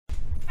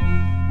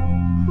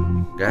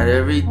Got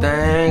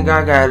everything,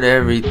 I got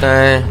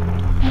everything.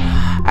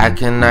 I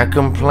cannot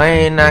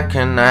complain, I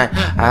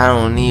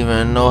don't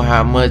even know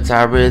how much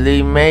I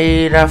really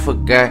made. I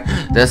forgot,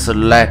 that's a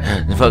lie.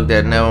 Fuck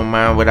that, never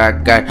mind what I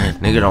got.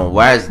 Nigga, don't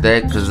watch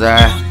that, cause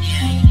I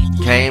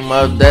came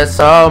up,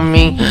 that's all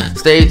me.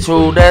 Stay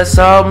true, that's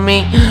all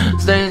me.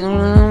 Stay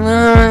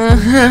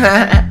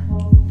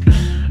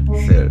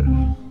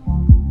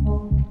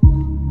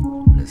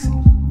Let's see.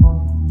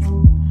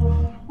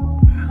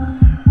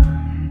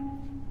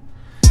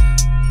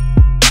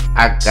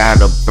 I got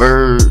a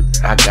bird,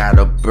 I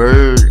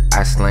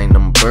slain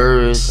them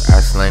birds,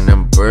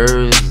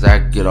 I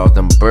get off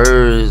them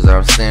birds.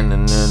 I'm standing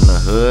in the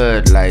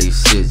hood like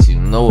shit, you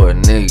know a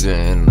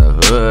nigga in the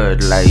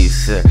hood like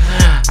shit.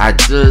 I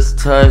just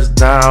touched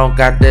down,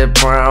 got that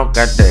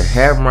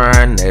hammer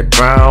on that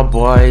brown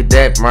boy,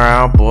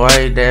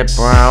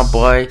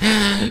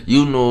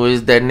 You know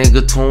it's that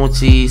nigga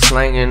Litunechi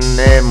slanging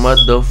that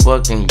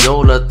motherfucking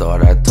Yola.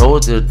 Thought I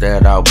told you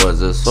that I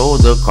was a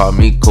soldier, call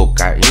me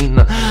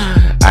cocaine.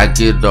 I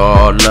get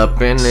all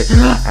up in it,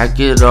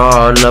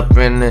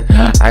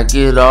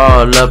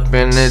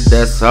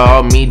 that's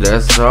all me,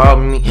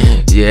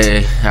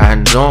 Yeah, I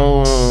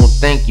don't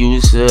think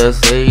you should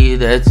say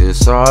that you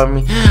saw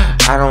me.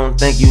 I don't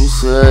think you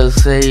should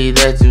say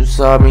that you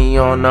saw me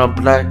on the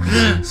block.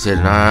 Shit,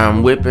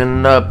 I'm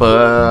whipping up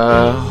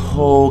a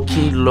whole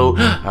kilo.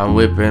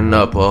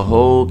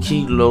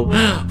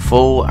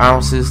 4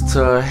 ounces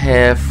to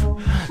half.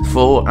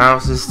 4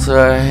 ounces to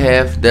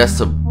half, that's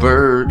a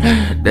bird,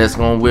 that's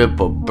gon' whip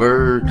a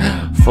bird.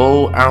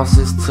 4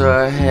 ounces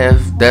to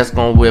half, that's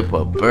gon' whip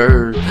a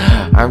bird.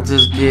 I'm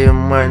just getting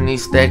money,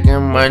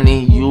 stacking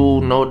money, you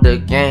know the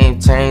game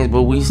changed,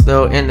 but we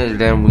still in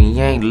it and we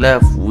ain't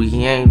left.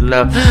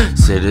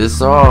 Shit,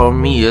 it's all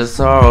me, the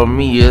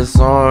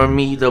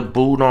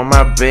boot on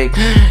my back.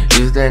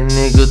 Is that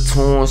nigga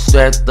Tune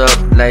strapped up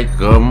like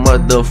a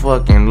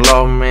motherfucking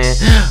lawman?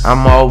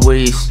 I'm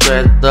always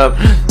strapped up,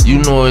 you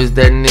know it's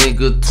that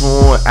nigga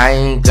Tune. I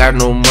ain't got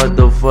no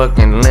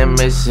motherfucking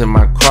limits, and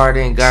my card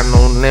ain't got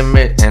no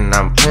limit, and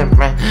I'm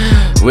pimping,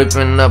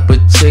 whipping up a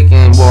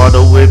chicken,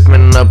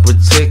 whipping up a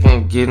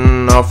chicken,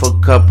 getting off a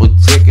couple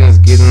chickens,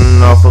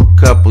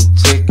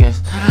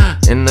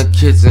 in the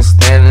kitchen,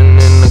 standing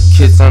in the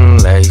kitchen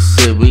like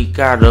shit. We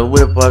gotta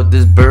whip up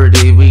this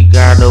birdie,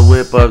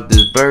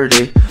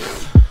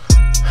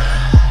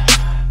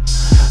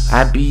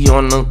 I be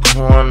on the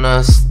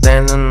corner,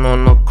 standing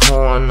on the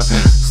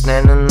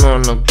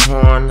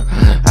corner,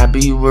 I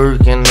be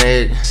working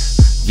it,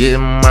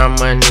 getting my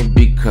money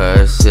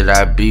because shit,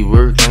 I be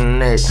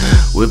working it,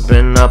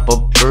 whipping up a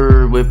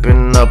bird, a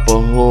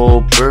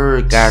whole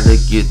bird. Gotta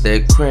get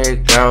that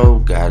crack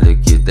out, I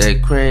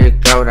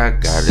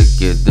gotta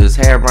get this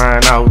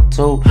heroin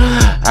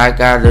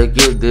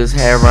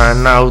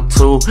out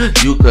too,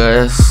 You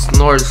could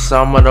snort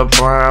some of the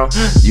brown,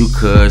 you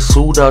could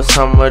shoot up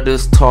some of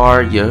this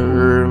tar. You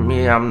heard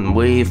me, I'm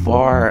way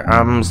far,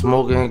 I'm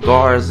smoking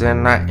guards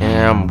and I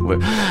am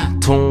with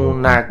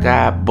Tune, I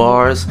got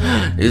bars.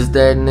 Is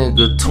that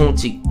nigga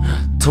Litunechi,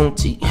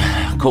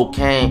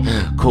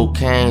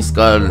 cocaine,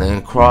 skull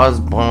and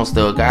crossbones,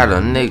 still got a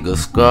nigga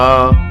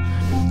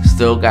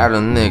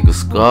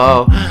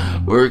skull,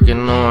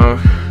 working on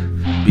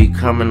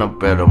becoming a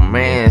better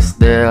man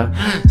still.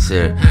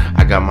 Shit,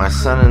 I got my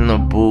son in the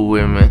booth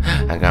with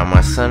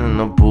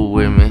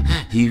me,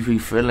 he be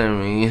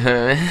feeling me,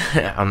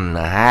 I'm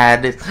the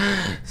hottest.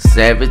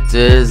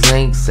 Savages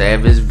Inc.,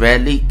 Savage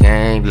Rally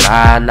Gang,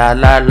 la.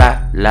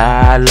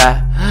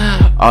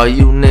 All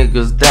you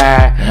niggas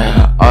die,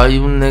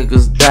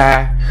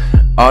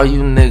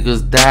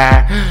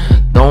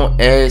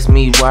 don't ask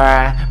me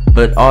why,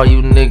 but all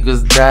you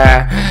niggas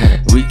die.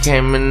 We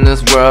came in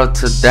this world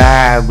to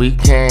die,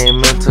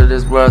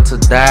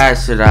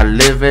 Shit, I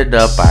live it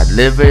up,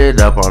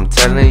 I'm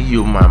telling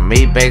you, my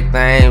Maybach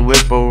thing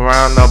whip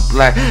around the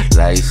block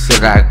like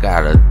shit, I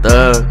got a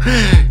thug.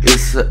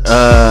 It's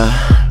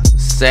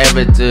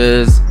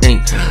Savages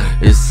Inc.,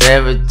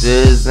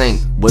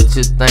 What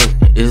you think?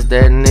 Is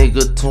that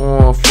nigga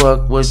Tune?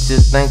 Fuck what you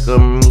think of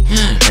me?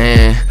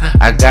 And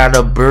I got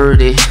a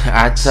birdie,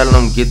 I tell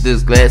him get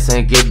this glass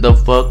and get the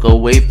fuck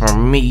away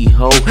from me,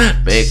 ho.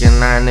 Back in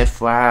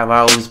 95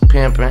 I was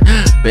pimping,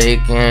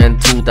 back in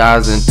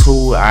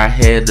 2002 I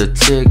had a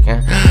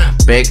chicken,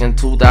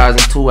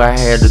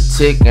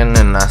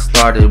 and I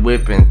started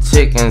whipping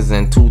chickens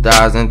in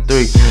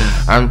 2003.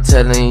 I'm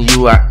telling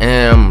you, I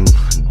am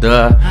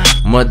the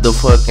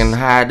motherfucking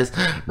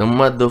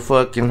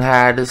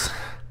hottest,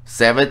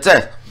 Savage.